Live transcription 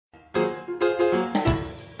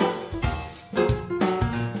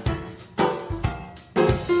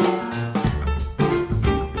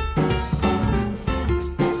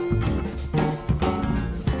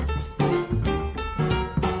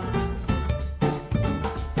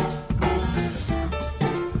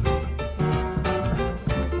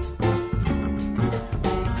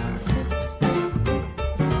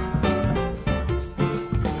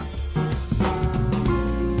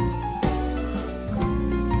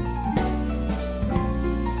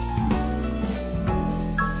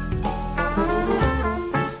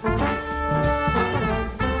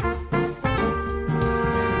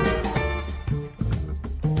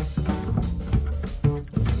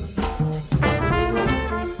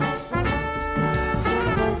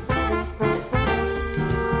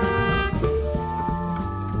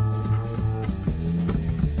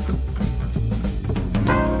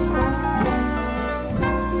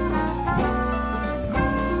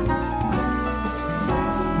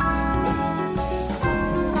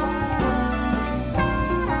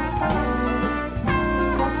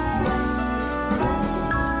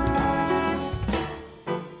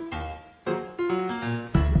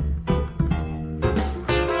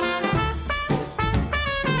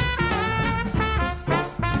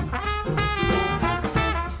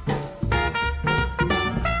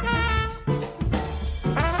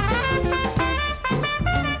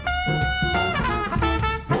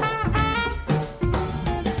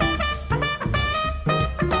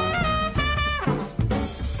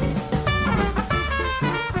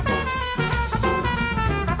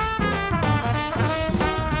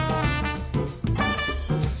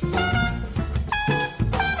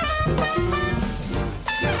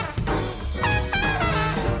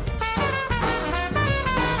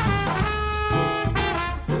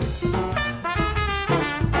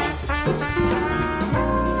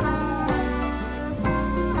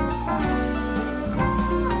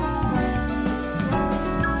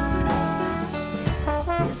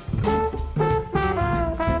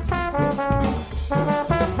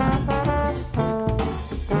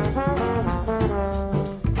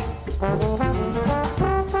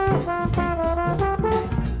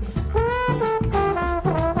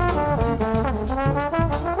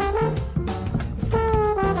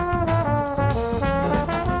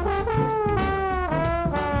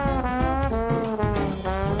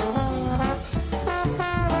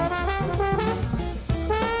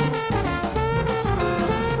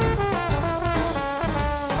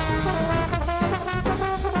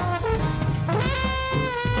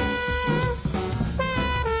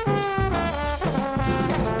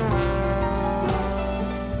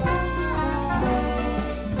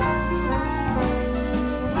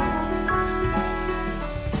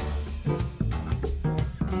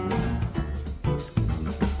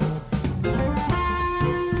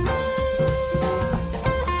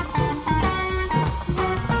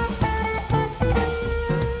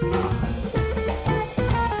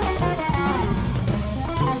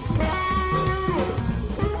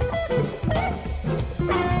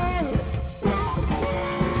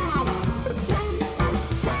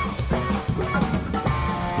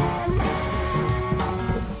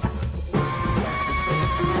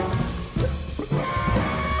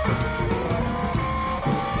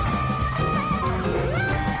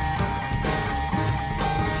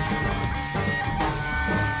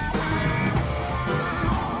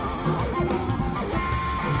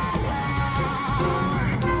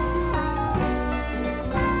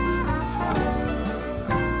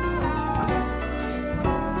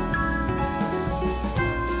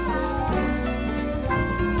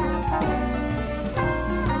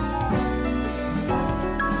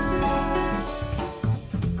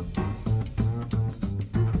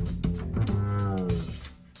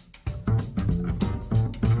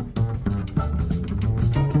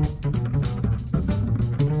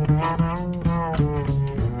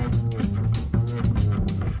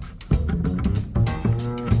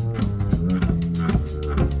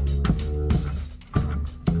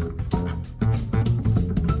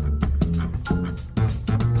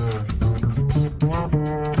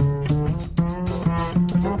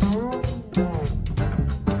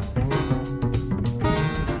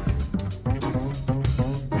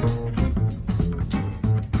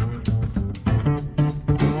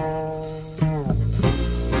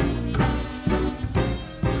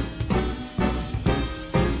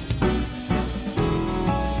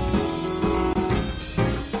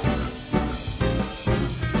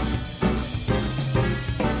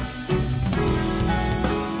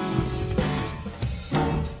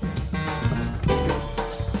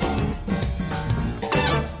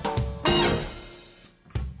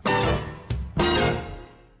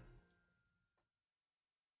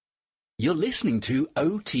You're listening to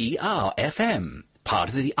OTR FM, part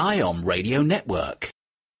of the IOM radio network.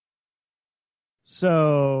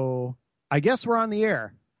 So I guess we're on the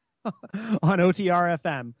air on OTR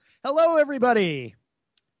FM. Hello, everybody.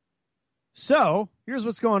 So here's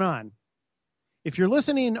what's going on. If you're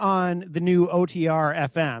listening on the new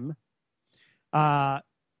OTR FM,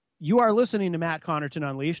 you are listening to Matt Connarton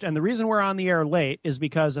Unleashed. And the reason we're on the air late is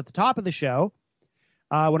because at the top of the show,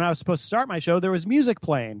 when I was supposed to start my show, there was music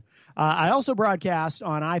playing. I also broadcast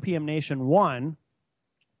on IPM Nation 1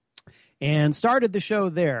 and started the show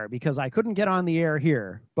there because I couldn't get on the air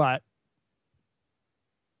here. But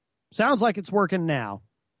sounds like it's working now.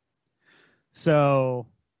 So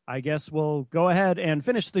I guess we'll go ahead and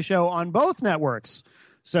finish the show on both networks.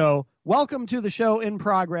 So welcome to the show in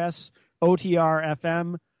progress, OTR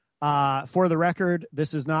FM. For the record,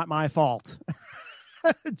 this is not my fault.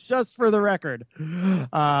 Just for the record.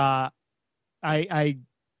 I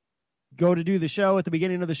go to do the show at the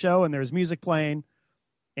beginning of the show and there's music playing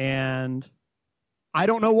and I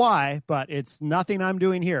don't know why, but it's nothing I'm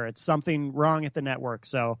doing here. It's something wrong at the network.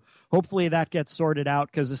 So hopefully that gets sorted out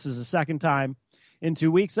because this is the second time in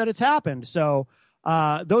 2 weeks that it's happened. So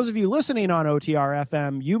those of you listening on OTR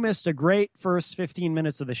FM, you missed a great first 15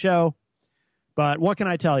 minutes of the show. But what can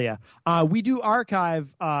I tell you? We do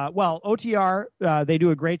archive, OTR, they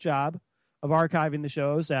do a great job of archiving the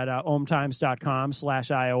shows at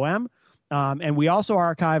OMTimes.com/IOM. And we also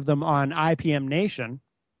archive them on IPM Nation.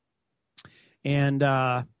 And,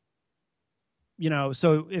 so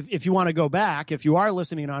if you want to go back, if you are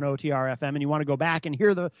listening on OTR FM and you want to go back and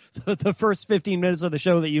hear the first 15 minutes of the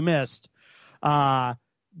show that you missed,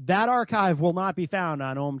 that archive will not be found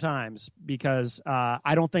on OMTimes because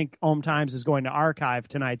I don't think OMTimes is going to archive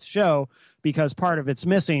tonight's show because part of it's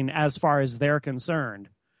missing as far as they're concerned.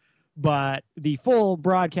 But the full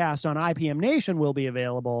broadcast on IPM Nation will be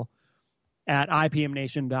available at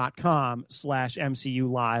ipmnation.com/MCU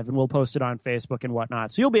live, and we'll post it on Facebook and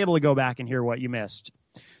whatnot. So you'll be able to go back and hear what you missed.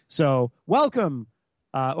 So welcome,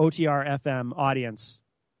 OTR FM audience.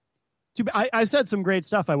 I said some great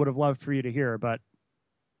stuff I would have loved for you to hear, but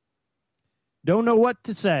don't know what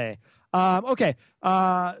to say. Okay.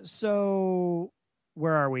 So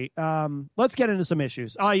where are we? Let's get into some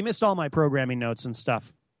issues. You missed all my programming notes and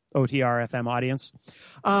stuff, OTR FM audience.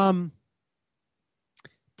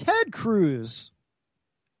 Ted Cruz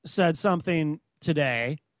said something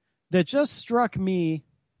today that just struck me.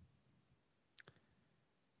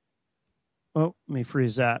 Oh, let me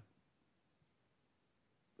freeze that.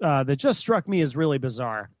 That just struck me as really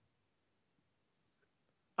bizarre.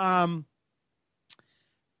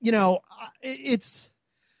 It's,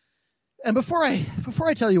 and before I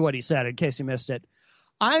tell you what he said, in case you missed it,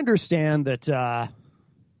 I understand that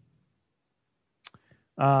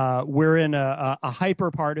we're in a hyper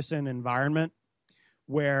partisan environment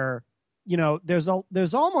where, there's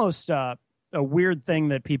almost a weird thing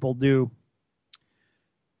that people do.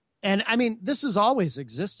 And I mean, this has always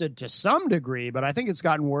existed to some degree, but I think it's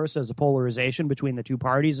gotten worse as the polarization between the two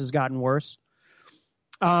parties has gotten worse.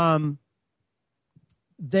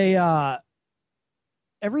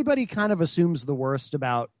 Everybody kind of assumes the worst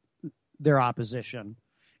about their opposition,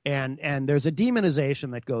 and there's a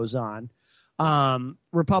demonization that goes on.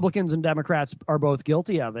 Republicans and Democrats are both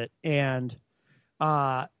guilty of it, and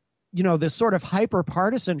this sort of hyper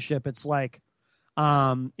partisanship. It's like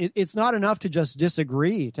it's not enough to just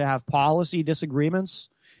disagree, to have policy disagreements,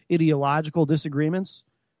 ideological disagreements.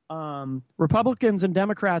 Republicans and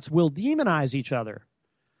Democrats will demonize each other.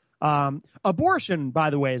 Abortion,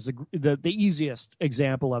 by the way, is the easiest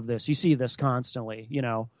example of this. You see this constantly,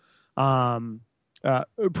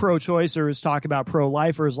 pro-choicers talk about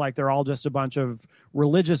pro-lifers like they're all just a bunch of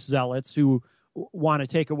religious zealots who want to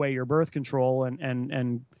take away your birth control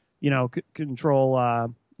and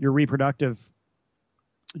control your reproductive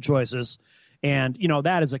choices. And,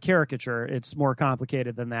 that is a caricature. It's more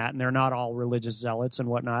complicated than that. And they're not all religious zealots and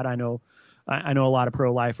whatnot. I know a lot of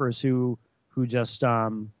pro-lifers who just,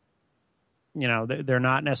 they're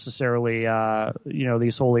not necessarily,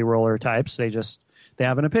 these holy roller types. They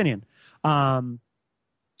have an opinion.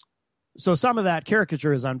 So some of that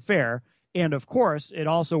caricature is unfair. And of course, it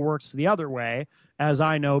also works the other way, as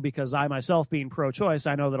I know, because I myself being pro-choice,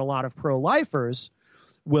 I know that a lot of pro-lifers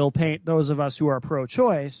will paint those of us who are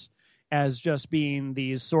pro-choice as just being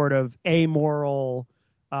these sort of amoral,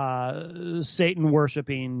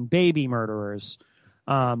 Satan-worshiping baby murderers,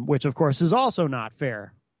 which of course is also not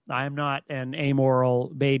fair. I am not an amoral,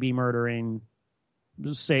 baby-murdering,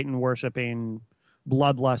 Satan-worshiping,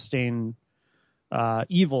 bloodlusting,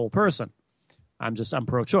 evil person. I'm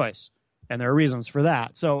pro-choice. And there are reasons for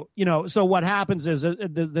that. So, so what happens is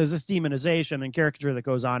there's this demonization and caricature that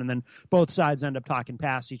goes on, and then both sides end up talking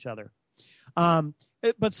past each other.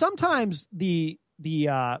 But sometimes the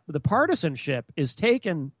partisanship is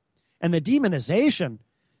taken, and the demonization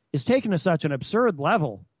is taken to such an absurd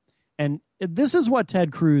level. And this is what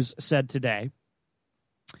Ted Cruz said today.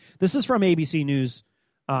 This is from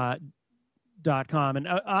abcnews.com. And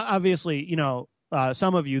obviously,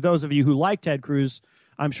 some of you, those of you who like Ted Cruz,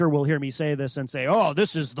 I'm sure will hear me say this and say, oh,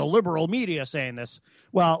 this is the liberal media saying this.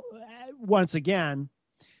 Well, once again,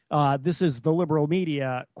 this is the liberal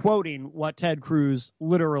media quoting what Ted Cruz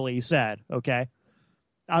literally said, okay?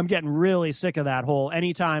 I'm getting really sick of that whole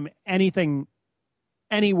anytime anything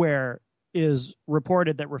anywhere is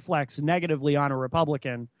reported that reflects negatively on a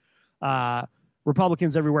Republican,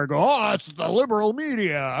 Republicans everywhere go, oh, it's the liberal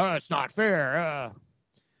media. It's not fair.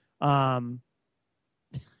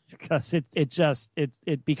 Because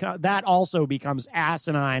that also becomes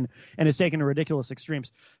asinine and is taken to ridiculous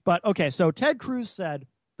extremes. But okay, so Ted Cruz said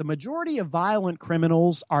the majority of violent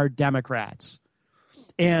criminals are Democrats.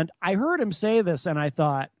 And I heard him say this, and I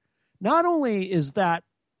thought, not only is that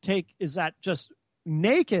just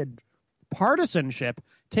naked partisanship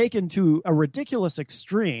taken to a ridiculous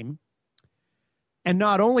extreme, and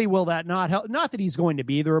not only will that not help, not that he's going to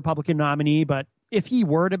be the Republican nominee, but if he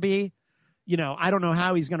were to be, I don't know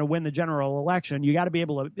how he's going to win the general election. You got to be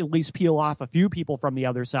able to at least peel off a few people from the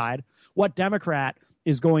other side. What Democrat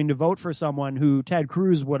is going to vote for someone who Ted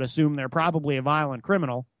Cruz would assume they're probably a violent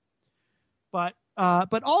criminal? But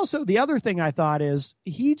also the other thing I thought is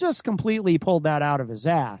he just completely pulled that out of his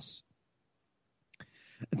ass.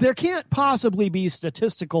 There can't possibly be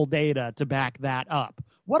statistical data to back that up.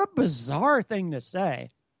 What a bizarre thing to say.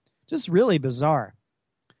 Just really bizarre.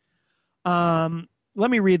 Let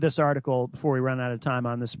me read this article before we run out of time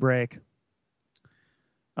on this break.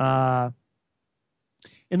 In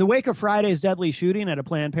the wake of Friday's deadly shooting at a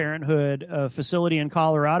Planned Parenthood facility in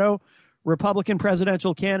Colorado, Republican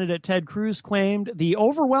presidential candidate Ted Cruz claimed the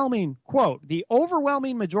overwhelming, quote, the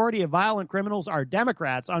overwhelming majority of violent criminals are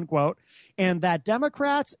Democrats, unquote, and that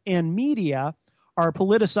Democrats and media are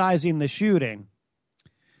politicizing the shooting.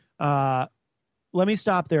 Let me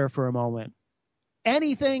stop there for a moment.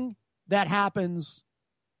 Anything that happens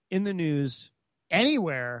in the news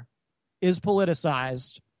anywhere is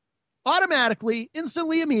politicized automatically,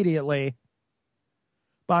 instantly, immediately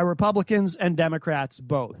by Republicans and Democrats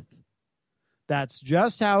both. That's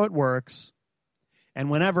just how it works. And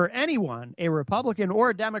whenever anyone, a Republican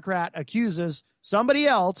or a Democrat, accuses somebody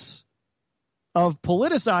else of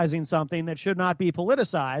politicizing something that should not be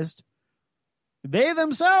politicized, they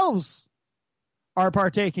themselves are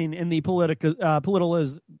partaking in the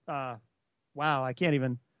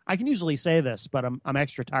I can usually say this, but I'm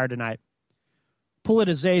extra tired tonight.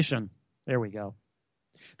 Politicization. There we go.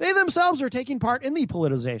 They themselves are taking part in the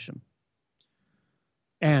politicization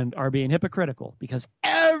and are being hypocritical because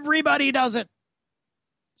everybody does it.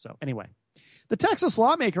 So anyway, the Texas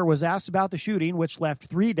lawmaker was asked about the shooting, which left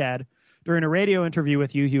 3 dead, during a radio interview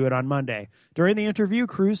with Hugh Hewitt on Monday. During the interview,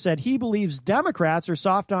 Cruz said he believes Democrats are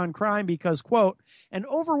soft on crime because, quote, an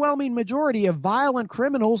overwhelming majority of violent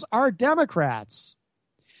criminals are Democrats.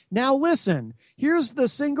 Now listen, here's the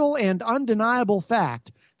single and undeniable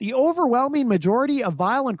fact. The overwhelming majority of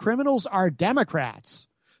violent criminals are Democrats.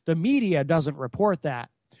 The media doesn't report that.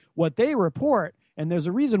 What they report, and there's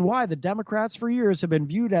a reason why the Democrats for years have been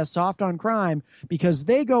viewed as soft on crime, because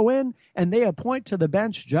they go in and they appoint to the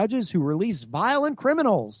bench judges who release violent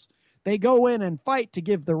criminals. They go in and fight to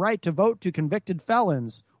give the right to vote to convicted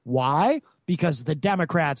felons. Why? Because the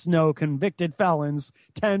Democrats know convicted felons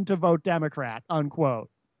tend to vote Democrat, unquote.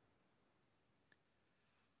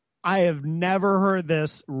 I have never heard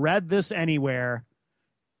this, read this anywhere,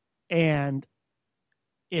 and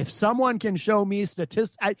if someone can show me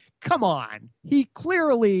statistics, come on. He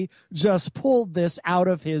clearly just pulled this out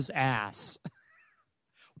of his ass.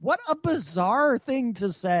 What a bizarre thing to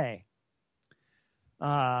say.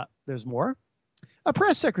 There's more. A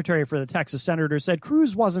press secretary for the Texas senator said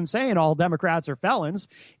Cruz wasn't saying all Democrats are felons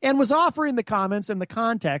and was offering the comments in the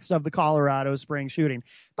context of the Colorado Spring shooting.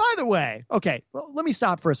 By the way, okay, well, let me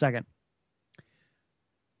stop for a second.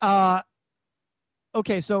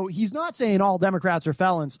 Okay, so he's not saying all Democrats are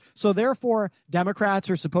felons. So therefore, Democrats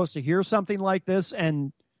are supposed to hear something like this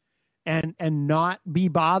and not be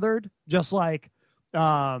bothered, just like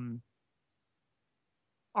are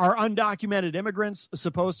undocumented immigrants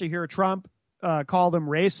supposed to hear Trump call them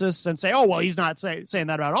racists and say, oh, well, he's not saying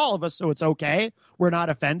that about all of us, so it's okay. We're not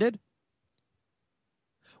offended.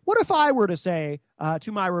 What if I were to say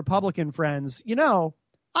to my Republican friends,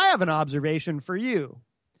 I have an observation for you.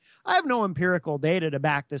 I have no empirical data to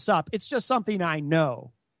back this up. It's just something I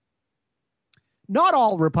know. Not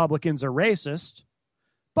all Republicans are racist,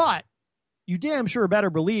 but you damn sure better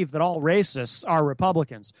believe that all racists are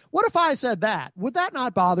Republicans. What if I said that? Would that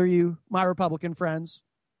not bother you, my Republican friends?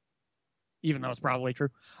 Even though it's probably true.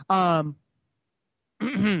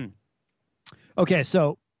 Okay,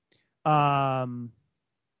 so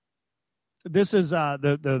this is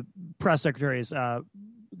the press secretary's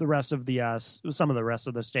the rest of the some of the rest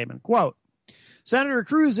of the statement. Quote, Senator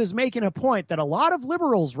Cruz is making a point that a lot of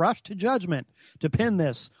liberals rush to judgment to pin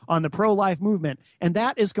this on the pro-life movement, and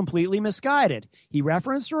that is completely misguided. He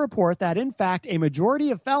referenced a report that, in fact, a majority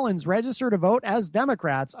of felons register to vote as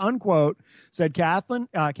Democrats, unquote, said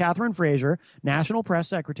Catherine Frazier, National Press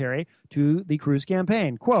Secretary to the Cruz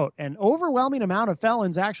campaign. Quote, an overwhelming amount of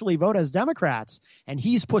felons actually vote as Democrats, and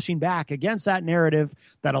he's pushing back against that narrative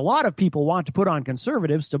that a lot of people want to put on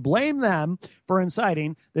conservatives to blame them for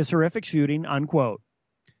inciting this horrific shooting, unquote.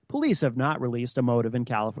 Police have not released a motive in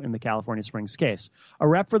the California Springs case. A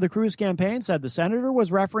rep for the Cruz campaign said the senator was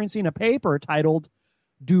referencing a paper titled,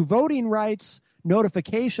 Do Voting Rights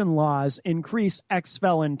Notification Laws Increase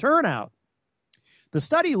Ex-Felon Turnout? The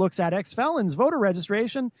study looks at ex-felons' voter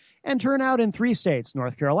registration and turnout in 3 states,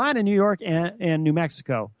 North Carolina, New York, and New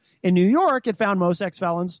Mexico. In New York, it found most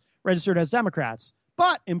ex-felons registered as Democrats.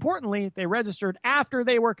 But, importantly, they registered after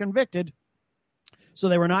they were convicted, so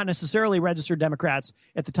they were not necessarily registered Democrats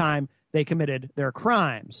at the time they committed their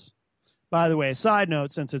crimes. By the way, side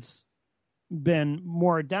note, since it's been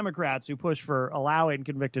more Democrats who push for allowing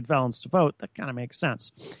convicted felons to vote, that kind of makes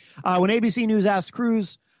sense. When ABC News asked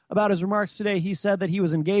Cruz about his remarks today, he said that he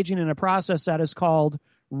was engaging in a process that is called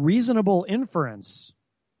reasonable inference.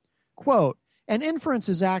 Quote, an inference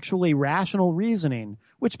is actually rational reasoning,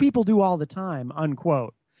 which people do all the time,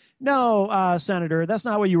 unquote. No, Senator, that's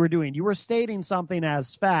not what you were doing. You were stating something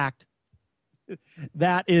as fact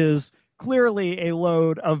that is clearly a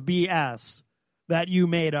load of BS that you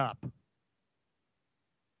made up.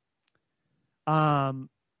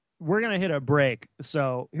 We're going to hit a break.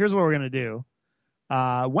 So here's what we're going to do.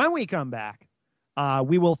 When we come back,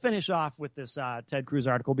 we will finish off with this Ted Cruz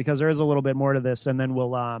article because there is a little bit more to this, and then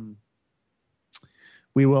we'll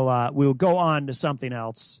go on to something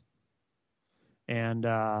else. And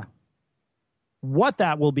what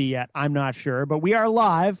that will be yet, I'm not sure. But we are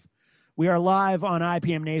live. We are live on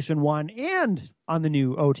IPM Nation 1 and on the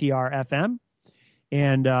new OTR FM.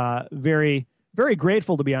 And very, very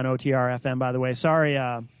grateful to be on OTR FM, by the way. Sorry,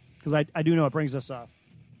 because I do know it brings us a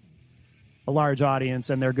large audience,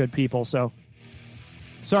 and they're good people. So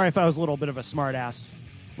sorry if I was a little bit of a smart ass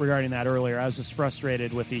regarding that earlier. I was just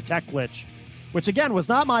frustrated with the tech glitch, which, again, was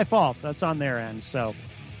not my fault. That's on their end. So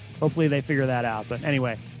hopefully they figure that out. But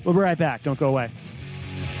anyway, we'll be right back. Don't go away.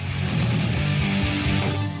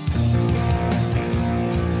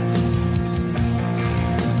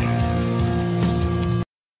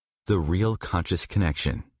 The Real Conscious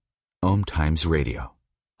Connection. OMTimes Radio.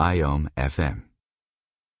 IOM FM.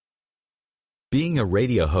 Being a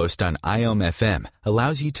radio host on IOM FM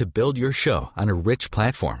allows you to build your show on a rich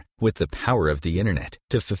platform with the power of the internet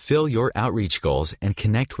to fulfill your outreach goals and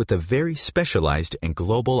connect with a very specialized and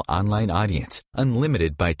global online audience,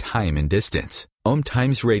 unlimited by time and distance.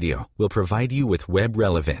 OMTimes Radio will provide you with web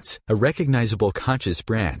relevance, a recognizable conscious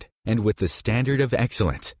brand, and with the standard of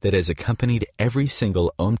excellence that has accompanied every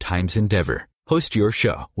single OMTimes endeavor. Host your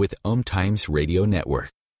show with OMTimes Radio Network.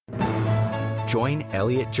 Join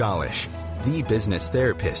Elliot Jolish, the business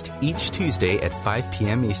therapist, each Tuesday at 5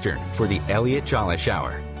 p.m. Eastern for the Elliot Jolish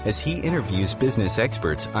Hour, as he interviews business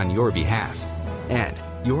experts on your behalf. And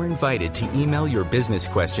you're invited to email your business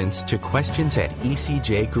questions to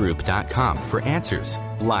questions@ecjgroup.com for answers,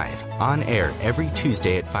 live, on air every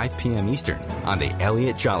Tuesday at 5 p.m. Eastern on the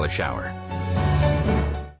Elliot Jolish Hour.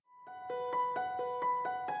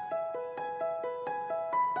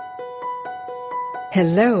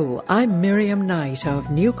 Hello, I'm Miriam Knight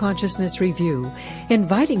of New Consciousness Review,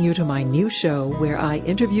 inviting you to my new show where I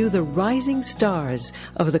interview the rising stars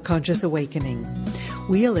of the conscious awakening.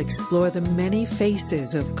 We'll explore the many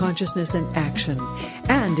faces of consciousness in action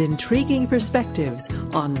and intriguing perspectives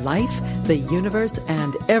on life, the universe,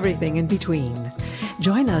 and everything in between.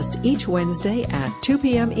 Join us each Wednesday at 2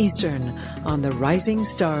 p.m. Eastern on the Rising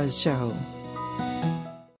Stars Show.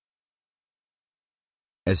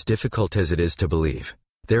 As difficult as it is to believe,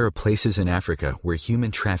 there are places in Africa where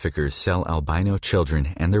human traffickers sell albino children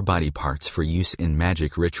and their body parts for use in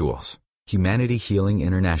magic rituals. Humanity Healing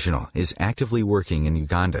International is actively working in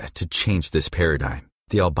Uganda to change this paradigm.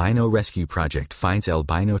 The Albino Rescue Project finds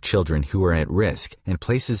albino children who are at risk and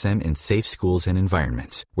places them in safe schools and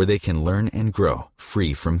environments where they can learn and grow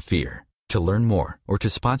free from fear. To learn more or to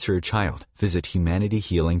sponsor a child, visit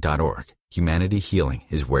humanityhealing.org. Humanity Healing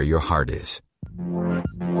is where your heart is.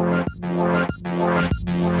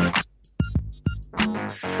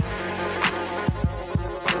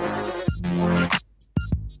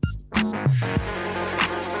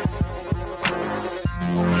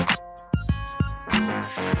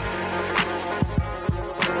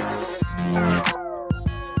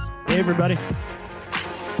 Hey, everybody.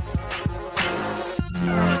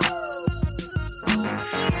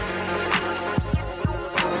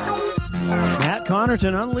 Matt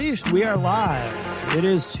Connarton Unleashed. We are live. It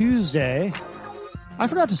is Tuesday. I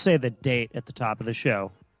forgot to say the date at the top of the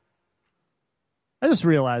show. I just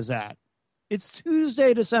realized that. It's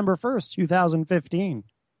Tuesday, December 1st, 2015.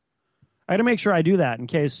 I got to make sure I do that in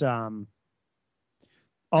case all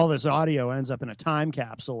this audio ends up in a time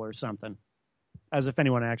capsule or something. As if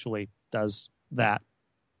anyone actually does that.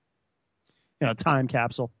 Time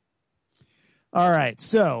capsule. All right,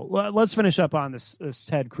 so let's finish up on this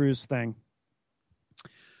Ted Cruz thing.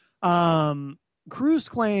 Cruz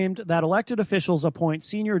claimed that elected officials appoint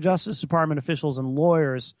senior Justice Department officials and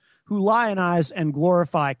lawyers who lionize and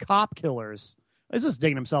glorify cop killers. He's just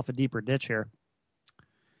digging himself a deeper ditch here.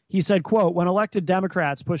 He said, quote, when elected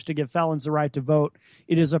Democrats push to give felons the right to vote,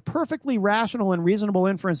 it is a perfectly rational and reasonable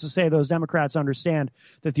inference to say those Democrats understand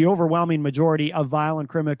that the overwhelming majority of violent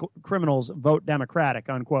criminals vote Democratic,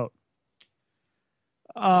 unquote.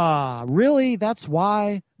 Really? That's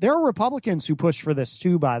why? There are Republicans who push for this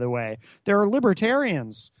too, by the way. There are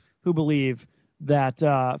libertarians who believe that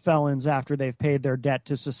felons, after they've paid their debt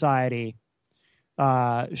to society,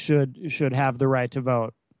 should have the right to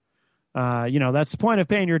vote. That's the point of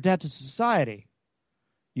paying your debt to society.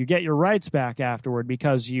 You get your rights back afterward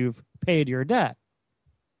because you've paid your debt.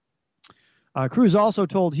 Cruz also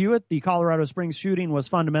told Hewitt the Colorado Springs shooting was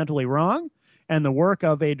fundamentally wrong and the work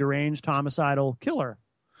of a deranged homicidal killer.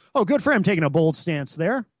 Oh, good for him taking a bold stance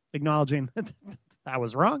there, acknowledging that that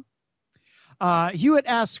was wrong. Hewitt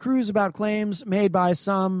asked Cruz about claims made by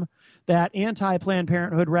some that anti-Planned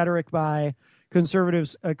Parenthood rhetoric by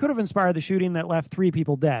conservatives could have inspired the shooting that left 3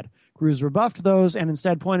 people dead. Cruz rebuffed those and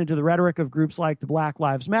instead pointed to the rhetoric of groups like the Black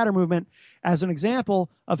Lives Matter movement as an example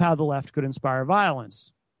of how the left could inspire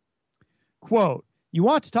violence. Quote, you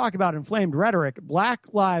want to talk about inflamed rhetoric? Black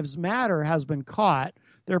Lives Matter has been caught.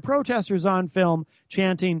 There are protesters on film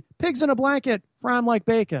chanting, pigs in a blanket, fry 'em like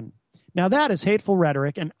bacon. Now that is hateful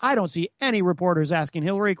rhetoric, and I don't see any reporters asking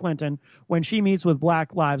Hillary Clinton when she meets with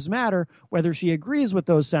Black Lives Matter whether she agrees with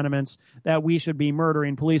those sentiments that we should be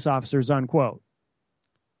murdering police officers, unquote.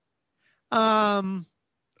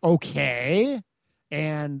 Okay.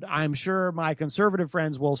 And I'm sure my conservative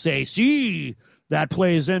friends will say, see, that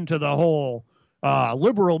plays into the whole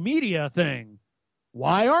liberal media thing.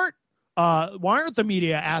 Why aren't the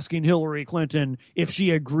media asking Hillary Clinton if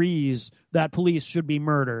she agrees that police should be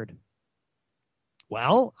murdered?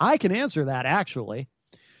 Well, I can answer that, actually.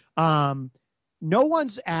 No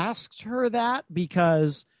one's asked her that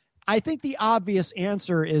because I think the obvious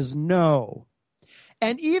answer is no.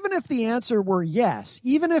 And even if the answer were yes,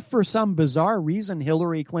 even if for some bizarre reason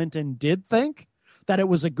Hillary Clinton did think that it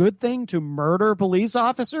was a good thing to murder police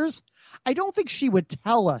officers, I don't think she would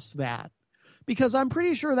tell us that, because I'm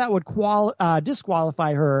pretty sure that would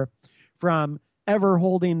disqualify her from ever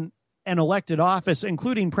holding an elected office,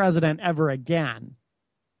 including president, ever again.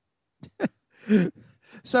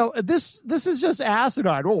 So this is just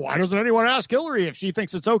asinine. Well, why doesn't anyone ask Hillary if she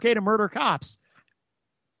thinks it's okay to murder cops?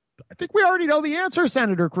 I think we already know the answer,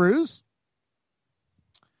 Senator Cruz.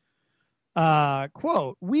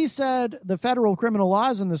 Quote, we said the federal criminal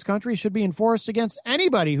laws in this country should be enforced against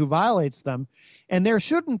anybody who violates them, and there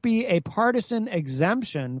shouldn't be a partisan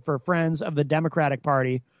exemption for friends of the Democratic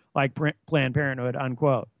Party like Planned Parenthood,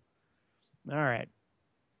 unquote. All right.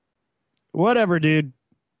 Whatever, dude.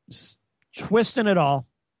 Just twisting it all.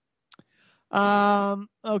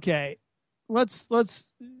 Okay. Let's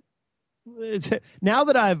now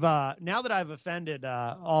that I've offended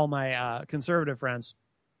all my conservative friends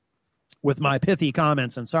with my pithy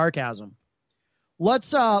comments and sarcasm,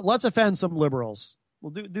 let's offend some liberals.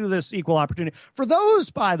 We'll do this equal opportunity for those,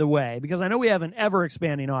 by the way, because I know we have an ever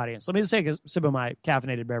expanding audience. Let me just take a sip of my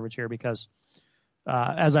caffeinated beverage here because,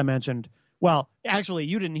 as I mentioned, well, actually,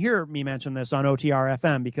 you didn't hear me mention this on OTR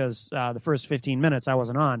FM because the first 15 minutes I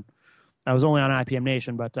wasn't on. I was only on IPM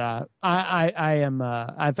Nation, but I've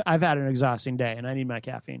had an exhausting day and I need my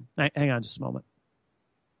caffeine. Hang on just a moment.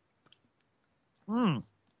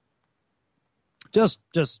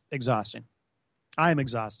 Just exhausting. I'm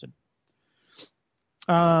exhausted.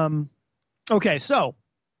 Okay, so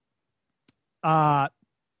now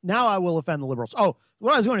I will offend the liberals. Oh,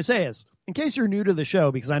 what I was going to say is, in case you're new to the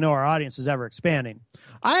show, because I know our audience is ever expanding,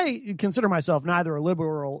 I consider myself neither a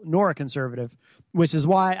liberal nor a conservative, which is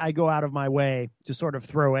why I go out of my way to sort of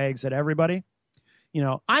throw eggs at everybody. You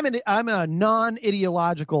know, I'm a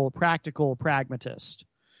non-ideological, practical pragmatist.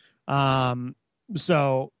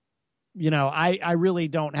 So, you know, I really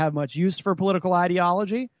don't have much use for political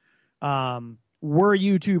ideology. Were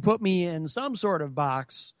you to put me in some sort of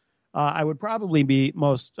box, I would probably be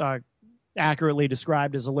most accurately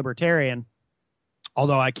described as a libertarian,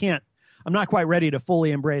 although I'm not quite ready to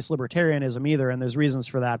fully embrace libertarianism either, and there's reasons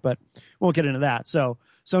for that, but we'll get into that. So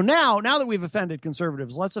now that we've offended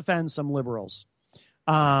conservatives, let's offend some liberals.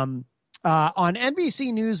 On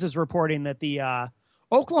NBC News is reporting that the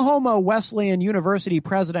Oklahoma Wesleyan University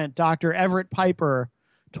president, Dr. Everett Piper,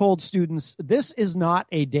 told students, "This is not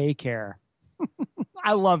a daycare."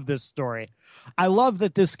 I love this story. I love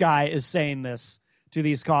that this guy is saying this to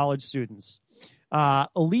these college students.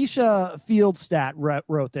 Alicia Fieldstadt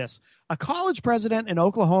wrote this. A college president in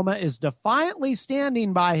Oklahoma is defiantly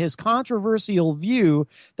standing by his controversial view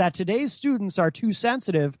that today's students are too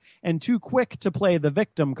sensitive and too quick to play the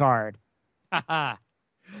victim card.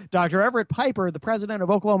 Dr. Everett Piper, the president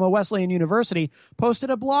of Oklahoma Wesleyan University, posted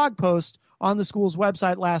a blog post on the school's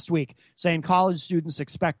website last week saying college students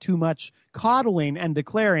expect too much coddling and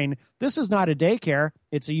declaring, "This is not a daycare,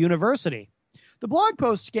 it's a university." The blog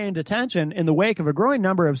post gained attention in the wake of a growing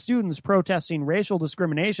number of students protesting racial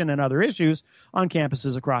discrimination and other issues on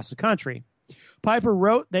campuses across the country. Piper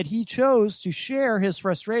wrote that he chose to share his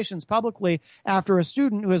frustrations publicly after a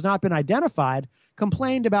student who has not been identified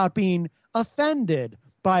complained about being offended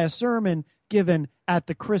by a sermon given at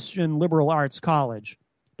the Christian Liberal Arts College.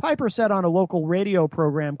 Piper said on a local radio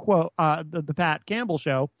program, quote, the Pat Campbell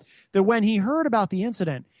Show, that when he heard about the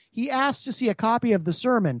incident, he asked to see a copy of the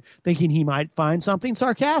sermon, thinking he might find something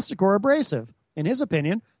sarcastic or abrasive. In his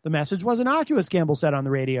opinion, the message was innocuous, Campbell said on the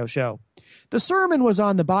radio show. The sermon was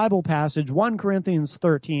on the Bible passage 1 Corinthians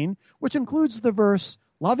 13, which includes the verse,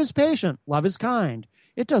 "Love is patient, love is kind.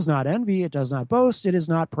 It does not envy, it does not boast, it is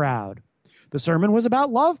not proud." The sermon was about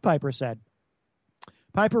love, Piper said.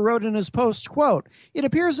 Piper wrote in his post, quote, "It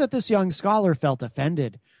appears that this young scholar felt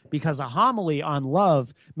offended because a homily on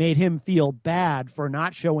love made him feel bad for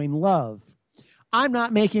not showing love. I'm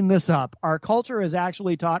not making this up. Our culture has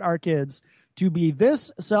actually taught our kids to be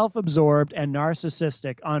this self-absorbed and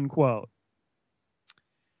narcissistic," unquote.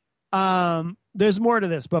 There's more to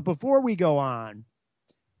this, but before we go on,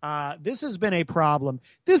 this has been a problem.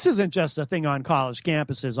 This isn't just a thing on college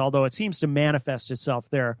campuses, although it seems to manifest itself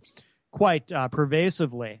there quite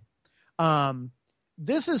pervasively.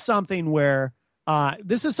 This is something where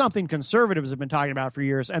this is something conservatives have been talking about for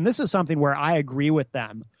years, and this is something where I agree with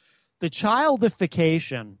them. The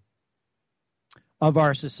childification of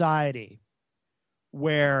our society,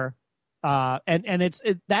 where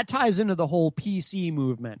that ties into the whole PC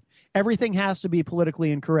movement. Everything has to be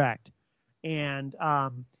politically incorrect, and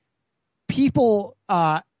people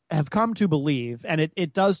have come to believe, and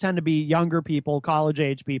it does tend to be younger people,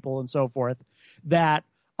 college-age people, and so forth, that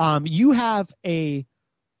you have a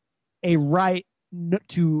right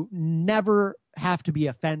to never have to be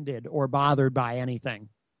offended or bothered by anything,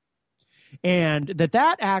 and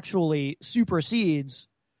that actually supersedes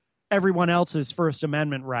everyone else's First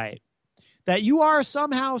Amendment right, that you are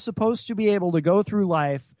somehow supposed to be able to go through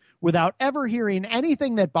life without ever hearing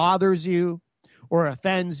anything that bothers you or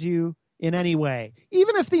offends you in any way,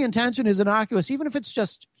 even if the intention is innocuous, even if it's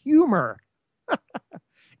just humor.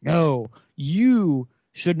 No, you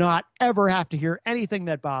should not ever have to hear anything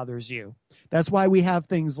that bothers you. That's why we have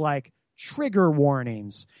things like trigger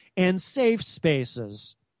warnings and safe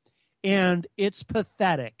spaces, and it's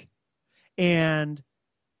pathetic. And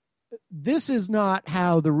this is not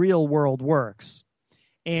how the real world works.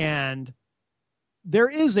 And there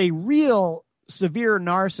is a real severe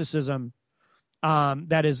narcissism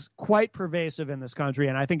that is quite pervasive in this country,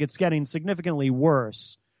 and I think it's getting significantly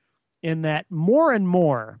worse in that more and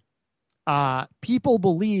more people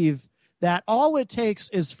believe that all it takes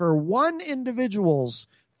is for one individual's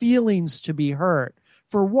feelings to be hurt,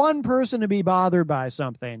 for one person to be bothered by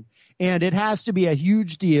something, and it has to be a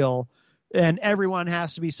huge deal, and everyone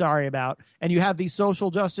has to be sorry about. And you have these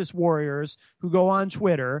social justice warriors who go on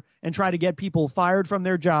Twitter and try to get people fired from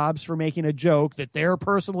their jobs for making a joke that they're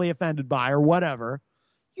personally offended by or whatever.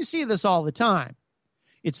 You see this all the time.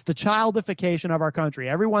 It's the childification of our country.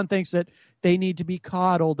 Everyone thinks that they need to be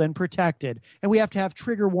coddled and protected, and we have to have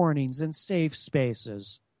trigger warnings and safe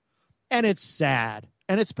spaces. And it's sad,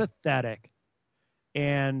 and it's pathetic.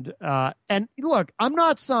 And look, I'm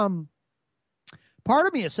not some, part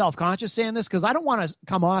of me is self-conscious saying this because I don't want to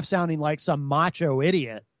come off sounding like some macho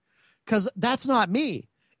idiot, because that's not me.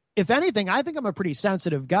 If anything, I think I'm a pretty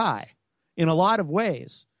sensitive guy in a lot of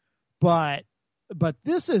ways, but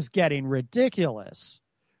this is getting ridiculous.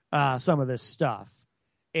 Some of this stuff,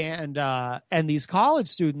 and these college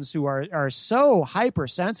students who are so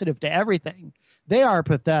hypersensitive to everything, they are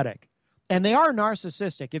pathetic, and they are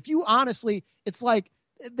narcissistic. If you honestly, it's like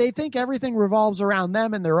they think everything revolves around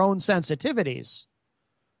them and their own sensitivities,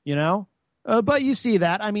 but you see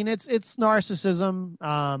that. I mean, it's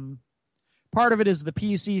narcissism. Part of it is the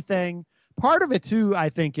PC thing. Part of it too, I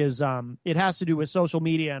think, is it has to do with social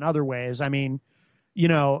media and other ways. I mean,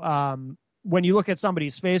 when you look at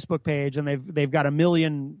somebody's Facebook page and they've got 1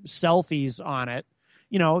 million selfies on it,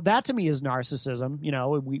 that to me is narcissism.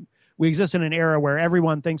 We exist in an era where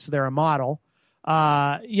everyone thinks they're a model.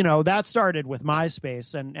 That started with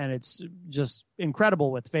MySpace, and it's just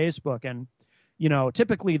incredible with Facebook. And,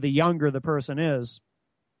 typically the younger the person is,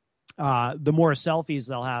 the more selfies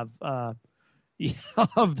they'll have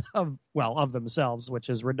of themselves, which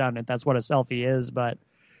is redundant. That's what a selfie is. But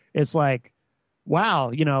it's like,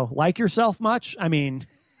 wow, like yourself much? I mean,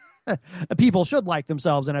 people should like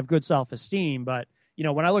themselves and have good self-esteem. But,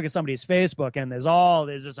 when I look at somebody's Facebook and there's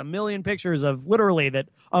just 1 million pictures of literally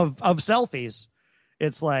of selfies,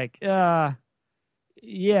 it's like, yeah,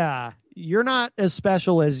 you're not as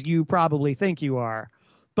special as you probably think you are.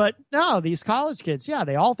 But no, these college kids, yeah,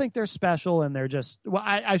 they all think they're special, and they're just, well,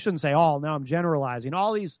 I shouldn't say all. Now I'm generalizing.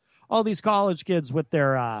 All these college kids with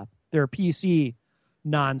their PC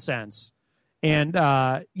nonsense. And,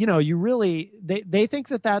 you really, they think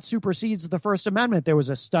that supersedes the First Amendment. There was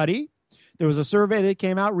a survey that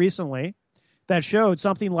came out recently that showed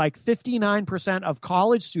something like 59% of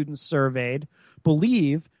college students surveyed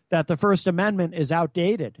believe that the First Amendment is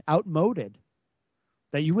outmoded,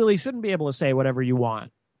 that you really shouldn't be able to say whatever you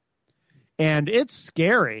want. And it's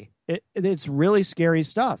scary. It's really scary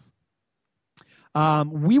stuff.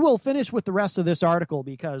 We will finish with the rest of this article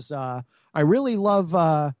because I really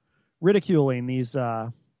love ridiculing these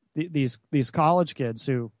college kids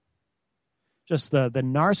who just the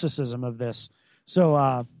narcissism of this.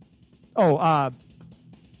 So, although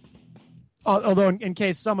in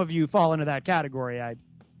case some of you fall into that category, I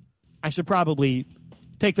should probably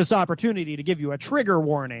take this opportunity to give you a trigger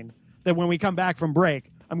warning that when we come back from break,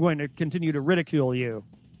 I'm going to continue to ridicule you.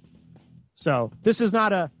 So this is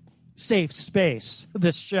not a safe space,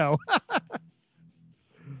 this show.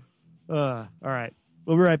 All right.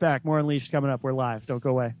 We'll be right back. More Unleashed coming up. We're live. Don't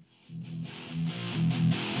go away.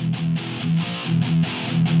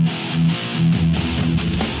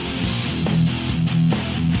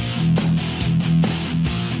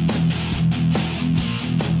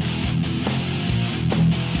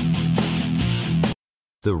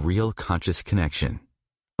 The Real Conscious Connection.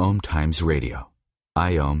 OMTimes Radio.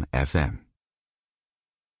 IOM FM.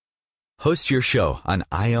 Host your show on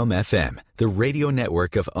IOM FM, the radio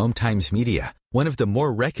network of OMTimes Media, one of the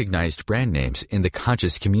more recognized brand names in the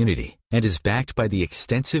conscious community, and is backed by the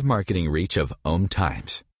extensive marketing reach of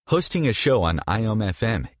OMTimes. Hosting a show on IOM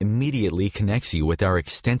FM immediately connects you with our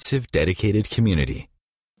extensive dedicated community.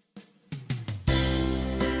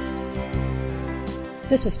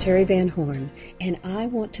 This is Terry Van Horn, and I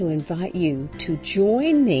want to invite you to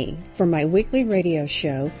join me for my weekly radio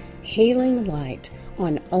show, Healing Light,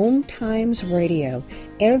 on OMTimes Radio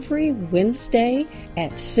every Wednesday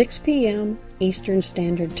at 6 p.m. Eastern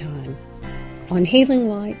Standard Time. On Healing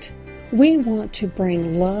Light, we want to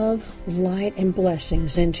bring love, light, and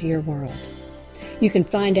blessings into your world. You can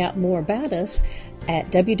find out more about us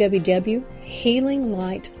at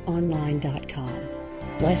www.healinglightonline.com.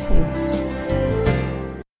 Blessings.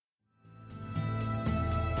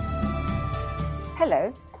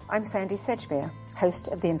 Hello, I'm Sandy Sedgbeer, host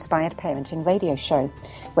of the Inspired Parenting Radio Show,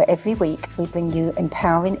 where every week we bring you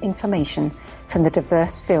empowering information from the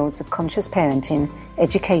diverse fields of conscious parenting,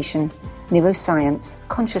 education, neuroscience,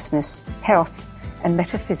 consciousness, health, and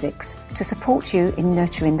metaphysics to support you in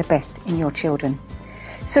nurturing the best in your children.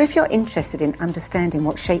 So if you're interested in understanding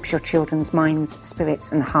what shapes your children's minds,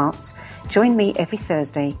 spirits, and hearts, join me every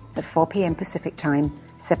Thursday at 4 p.m. Pacific Time,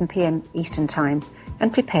 7 p.m. Eastern Time,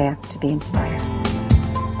 and prepare to be inspired.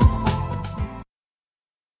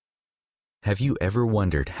 Have you ever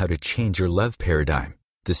wondered how to change your love paradigm?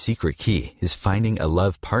 The secret key is finding a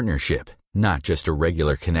love partnership, not just a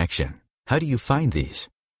regular connection. How do you find these?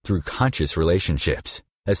 Through conscious relationships.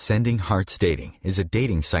 Ascending Hearts Dating is a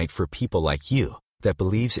dating site for people like you that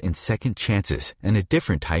believes in second chances and a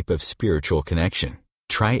different type of spiritual connection.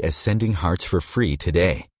 Try Ascending Hearts for free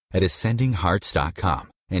today at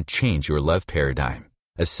ascendinghearts.com and change your love paradigm.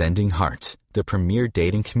 Ascending Hearts, the premier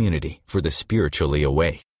dating community for the spiritually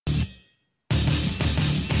awake.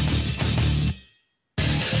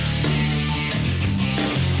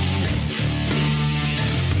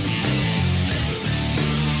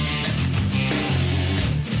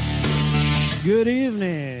 Good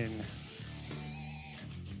evening.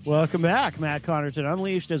 Welcome back, Matt Connarton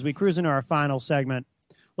Unleashed, as we cruise into our final segment.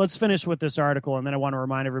 Let's finish with this article, and then I want to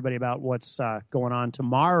remind everybody about what's going on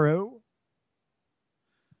tomorrow.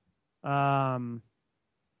 I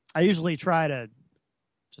usually try to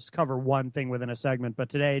just cover one thing within a segment, but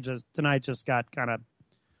tonight just got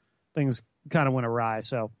things kind of went awry.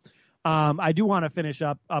 So I do want to finish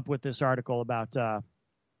up with this article about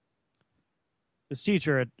this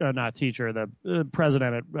teacher, the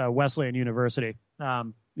president at Wesleyan University,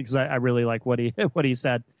 because I really like what he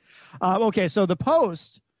said. Okay, so the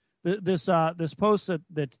post, this post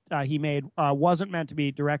that he made wasn't meant to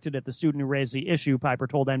be directed at the student who raised the issue, Piper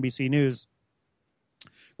told NBC News.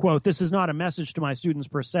 Quote, "This is not a message to my students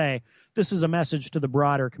per se. This is a message to the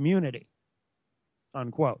broader community,"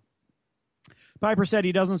 unquote. Piper said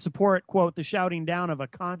he doesn't support, quote, "the shouting down of a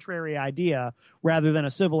contrary idea rather than a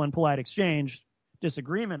civil and polite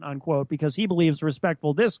disagreement, unquote, because he believes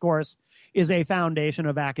respectful discourse is a foundation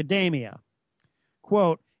of academia.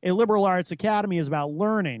 Quote, "A liberal arts academy is about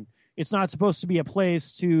learning. It's not supposed to be a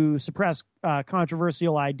place to suppress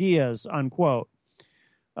controversial ideas," unquote,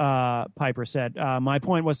 Piper said. "My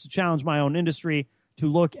point was to challenge my own industry to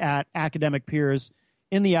look at academic peers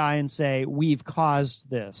in the eye and say, we've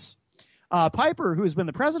caused this." Piper, who has been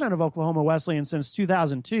the president of Oklahoma Wesleyan since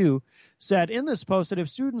 2002, said in this post that if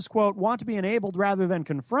students, quote, "want to be enabled rather than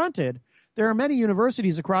confronted, there are many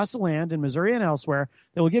universities across the land in Missouri and elsewhere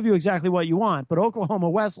that will give you exactly what you want, but Oklahoma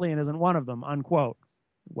Wesleyan isn't one of them," unquote.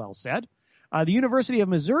 Well said. The University of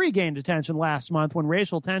Missouri gained attention last month when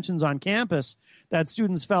racial tensions on campus that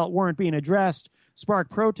students felt weren't being addressed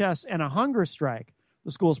sparked protests and a hunger strike.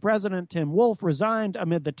 The school's president, Tim Wolf, resigned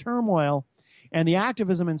amid the turmoil, and the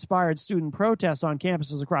activism inspired student protests on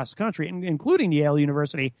campuses across the country, including Yale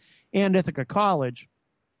University and Ithaca College.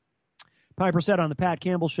 Piper said on the Pat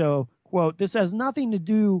Campbell Show, quote, "This has nothing to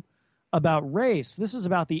do about race. This is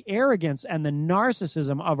about the arrogance and the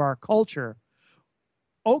narcissism of our culture.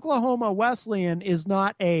 Oklahoma Wesleyan is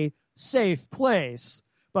not a safe place,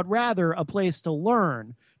 but rather a place to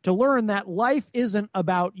learn that life isn't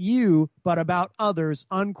about you, but about others,"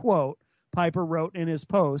 unquote, Piper wrote in his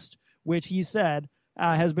post, which he said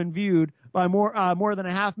has been viewed by more than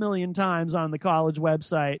 500,000 times on the college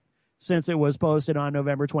website since it was posted on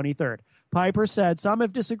November 23rd. Piper said some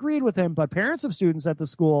have disagreed with him, but parents of students at the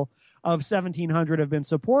school of 1,700 have been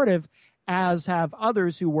supportive, as have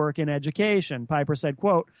others who work in education. Piper said,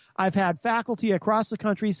 quote, "I've had faculty across the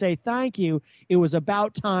country say thank you. It was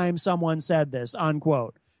about time someone said this,"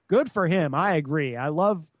 unquote. Good for him. I agree. I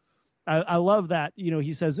love that,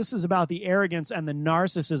 he says this is about the arrogance and the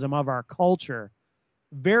narcissism of our culture.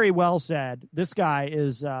 Very well said. This guy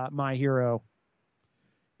is my hero.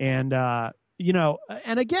 And, and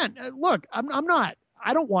again, look,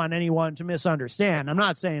 I don't want anyone to misunderstand. I'm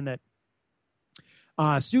not saying that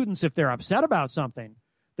students, if they're upset about something,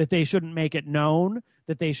 that they shouldn't make it known,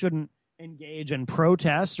 that they shouldn't engage in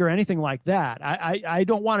protests or anything like that. I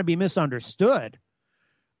don't want to be misunderstood.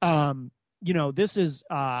 This is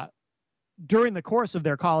during the course of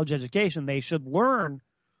their college education, they should learn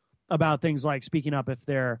about things like speaking up if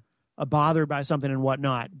they're bothered by something and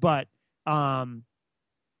whatnot. But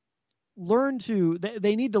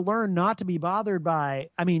they need to learn not to be bothered by,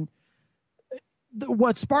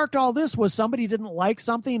 what sparked all this was somebody didn't like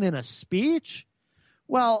something in a speech.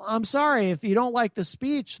 Well, I'm sorry, if you don't like the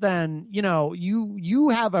speech, then, you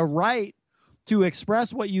have a right to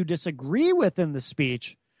express what you disagree with in the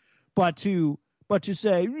speech, but to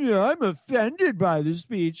say, yeah, I'm offended by the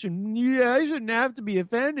speech, and yeah, I shouldn't have to be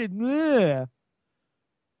offended. Bleh.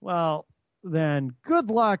 Well, then good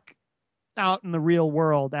luck out in the real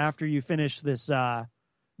world after you finish this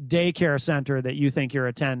daycare center that you think you're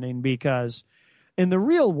attending, because in the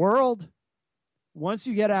real world, once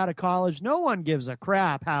you get out of college, no one gives a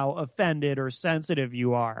crap how offended or sensitive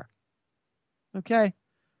you are. Okay?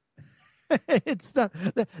 It's the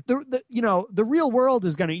real world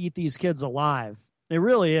is going to eat these kids alive. It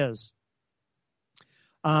really is.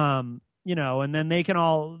 And then they can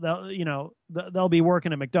they'll be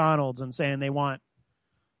working at McDonald's and saying they want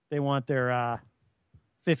their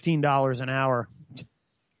 $15 an hour.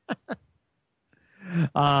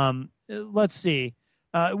 Let's see.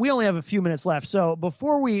 We only have a few minutes left, so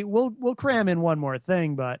before we'll cram in one more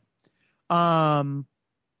thing, but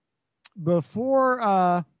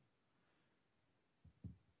before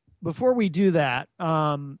before we do that,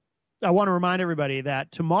 I want to remind everybody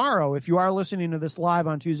that tomorrow, if you are listening to this live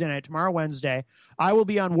on Tuesday night, tomorrow, Wednesday, I will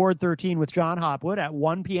be on Ward 13 with John Hopwood at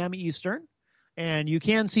 1 p.m. Eastern. And you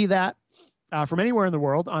can see that from anywhere in the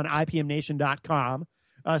world on IPMNation.com,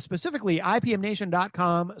 specifically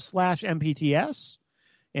IPMNation.com/MPTS.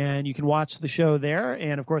 And you can watch the show there.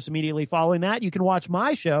 And, of course, immediately following that, you can watch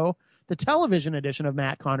my show, the television edition of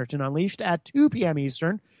Matt Connarton Unleashed, at 2 p.m.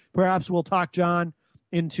 Eastern. Perhaps we'll talk John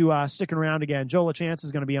into sticking around again. Joe LaChance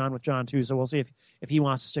is going to be on with John, too, so we'll see if he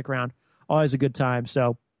wants to stick around. Always a good time.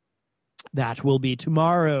 So that will be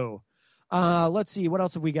tomorrow. Let's see. What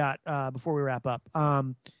else have we got before we wrap up?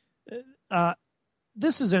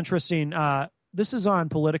 This is interesting. This is on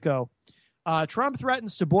Politico. Trump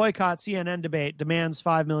threatens to boycott CNN debate, demands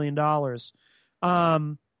 $5 million.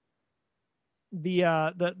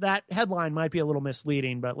 That headline might be a little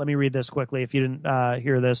misleading, but let me read this quickly. If you didn't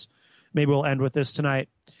hear this, maybe we'll end with this tonight.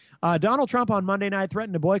 Donald Trump on Monday night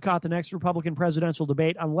threatened to boycott the next Republican presidential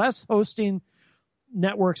debate unless hosting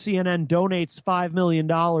network CNN donates $5 million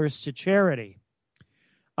to charity.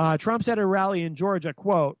 Trump said at a rally in Georgia,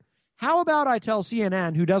 quote, "How about I tell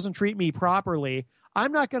CNN, who doesn't treat me properly,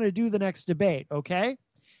 I'm not going to do the next debate, okay?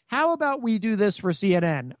 How about we do this for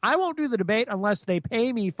CNN? I won't do the debate unless they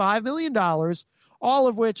pay me $5 million, all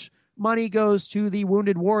of which money goes to the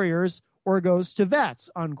wounded warriors or goes to vets,"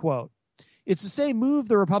 unquote. It's the same move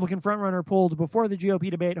the Republican frontrunner pulled before the GOP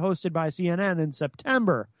debate hosted by CNN in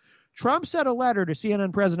September. Trump sent a letter to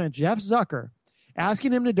CNN President Jeff Zucker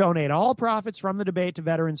asking him to donate all profits from the debate to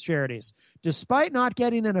veterans charities. Despite not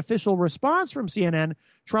getting an official response from CNN,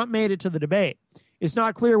 Trump made it to the debate. It's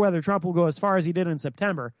not clear whether Trump will go as far as he did in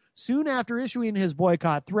September. Soon after issuing his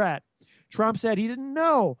boycott threat, Trump said he didn't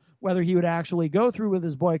know whether he would actually go through with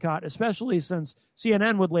his boycott, especially since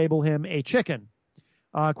CNN would label him a chicken.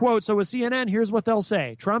 Quote, "So with CNN, here's what they'll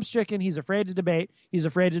say. Trump's chicken, he's afraid to debate,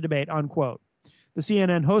 unquote. The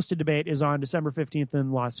CNN-hosted debate is on December 15th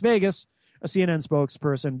in Las Vegas. A CNN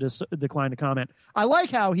spokesperson declined to comment." I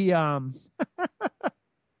like how he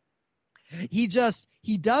he does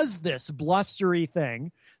this blustery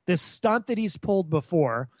thing, this stunt that he's pulled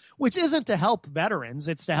before, which isn't to help veterans.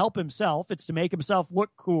 It's to help himself. It's to make himself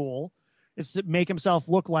look cool. It's to make himself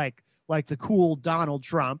look like the cool Donald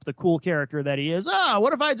Trump, the cool character that he is.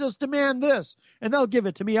 What if I just demand this and they'll give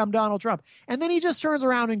it to me? I'm Donald Trump. And then he just turns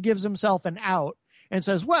around and gives himself an out and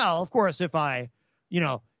says, well, of course, if I,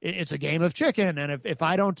 it's a game of chicken. And if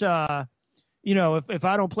I don't, if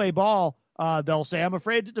I don't play ball, they'll say I'm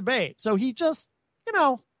afraid to debate. So he just,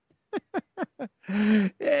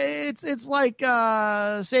 it's like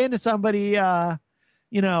saying to somebody, I'm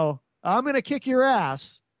going to kick your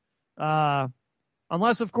ass.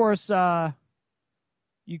 Unless, of course,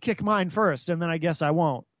 you kick mine first, and then I guess I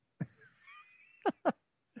won't.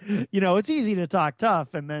 It's easy to talk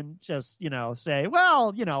tough and then just, say,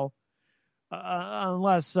 well,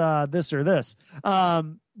 unless this or this.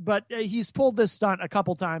 But he's pulled this stunt a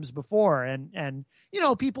couple times before, and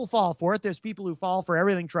people fall for it. There's people who fall for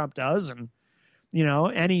everything Trump does, and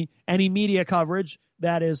any media coverage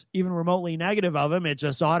that is even remotely negative of him, it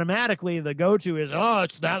just automatically the go-to is,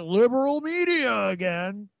 it's that liberal media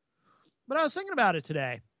again. But I was thinking about it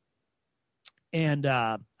today, and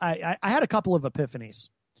I had a couple of epiphanies.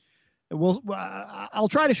 I'll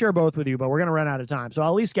try to share both with you, but we're going to run out of time, so I'll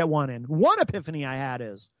at least get one in. One epiphany I had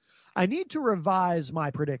is I need to revise my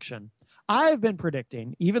prediction. I've been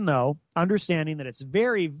predicting, even though understanding that it's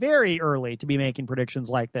very, very early to be making predictions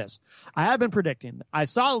like this, I have been predicting. I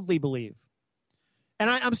solidly believe, and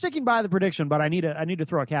I'm sticking by the prediction, but I need to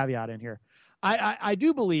throw a caveat in here. I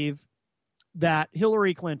do believe that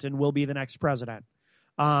Hillary Clinton will be the next president.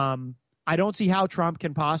 I don't see how Trump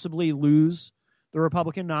can possibly lose the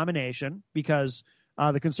Republican nomination because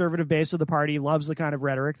the conservative base of the party loves the kind of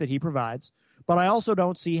rhetoric that he provides. But I also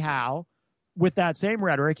don't see how, with that same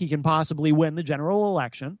rhetoric, he can possibly win the general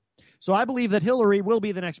election. So I believe that Hillary will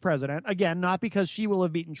be the next president. Again, not because she will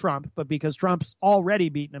have beaten Trump, but because Trump's already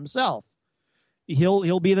beaten himself.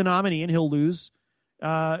 He'll be the nominee and he'll lose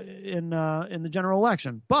in the general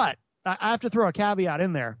election. But I have to throw a caveat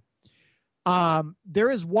in there.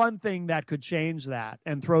 There is one thing that could change that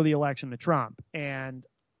and throw the election to Trump. And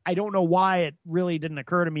I don't know why it really didn't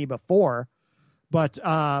occur to me before, but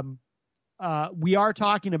we are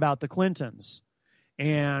talking about the Clintons,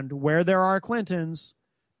 and where there are Clintons,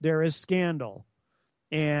 there is scandal.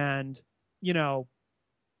 And,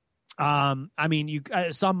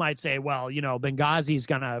 some might say, well, Benghazi's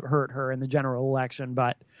going to hurt her in the general election,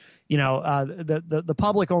 but, the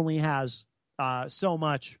public only has so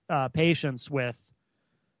much patience with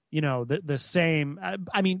the same.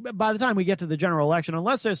 I mean, by the time we get to the general election,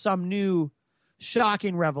 unless there's some new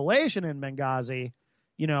shocking revelation in Benghazi,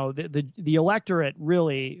 the electorate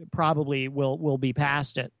really probably will be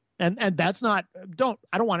past it. And that's not,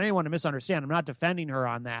 I don't want anyone to misunderstand. I'm not defending her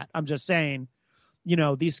on that. I'm just saying,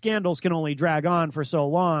 these scandals can only drag on for so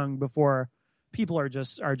long before people are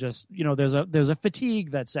just, there's a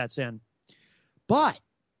fatigue that sets in. But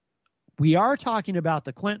we are talking about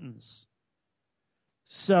the Clintons.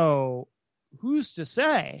 So who's to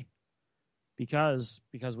say, because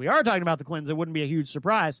we are talking about the Clintons, it wouldn't be a huge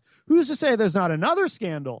surprise. Who's to say there's not another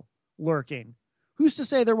scandal lurking? Who's to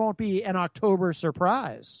say there won't be an October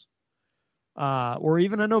surprise or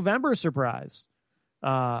even a November surprise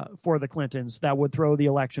for the Clintons that would throw the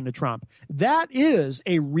election to Trump? That is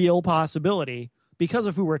a real possibility because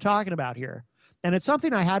of who we're talking about here. And it's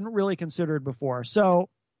something I hadn't really considered before. So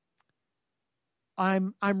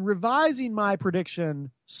I'm revising my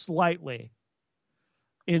prediction slightly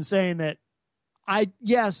in saying that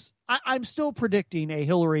I'm still predicting a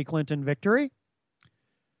Hillary Clinton victory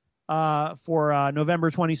for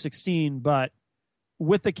November 2016, but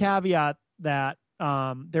with the caveat that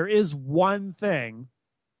there is one thing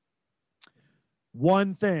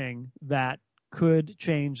that could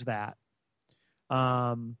change that.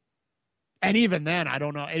 And even then, I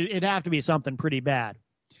don't know. It'd have to be something pretty bad.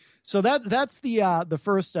 So that's the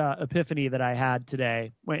first epiphany that I had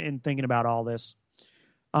today in thinking about all this.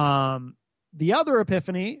 The other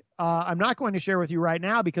epiphany, I'm not going to share with you right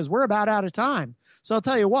now because we're about out of time. So I'll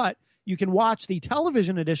tell you what, you can watch the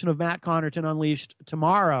television edition of Matt Connarton Unleashed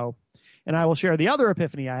tomorrow, and I will share the other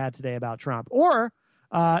epiphany I had today about Trump. Or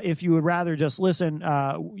if you would rather just listen,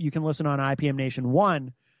 you can listen on IPM Nation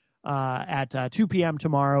 1 at 2 p.m.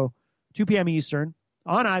 tomorrow, 2 p.m. Eastern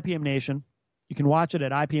on IPM Nation. You can watch it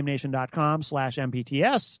at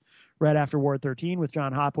ipmnation.com/MPTS right after Ward 13 with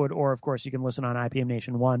John Hopwood, or, of course, you can listen on IPM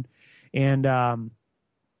Nation 1. And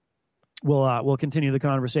we'll continue the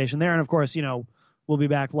conversation there. And, of course, we'll be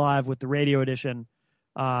back live with the radio edition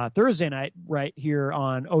Thursday night right here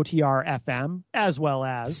on OTR FM as well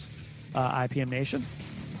as IPM Nation.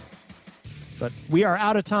 But we are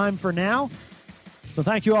out of time for now. So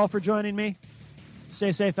thank you all for joining me.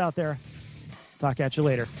 Stay safe out there. Talk at you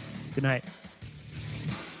later. Good night.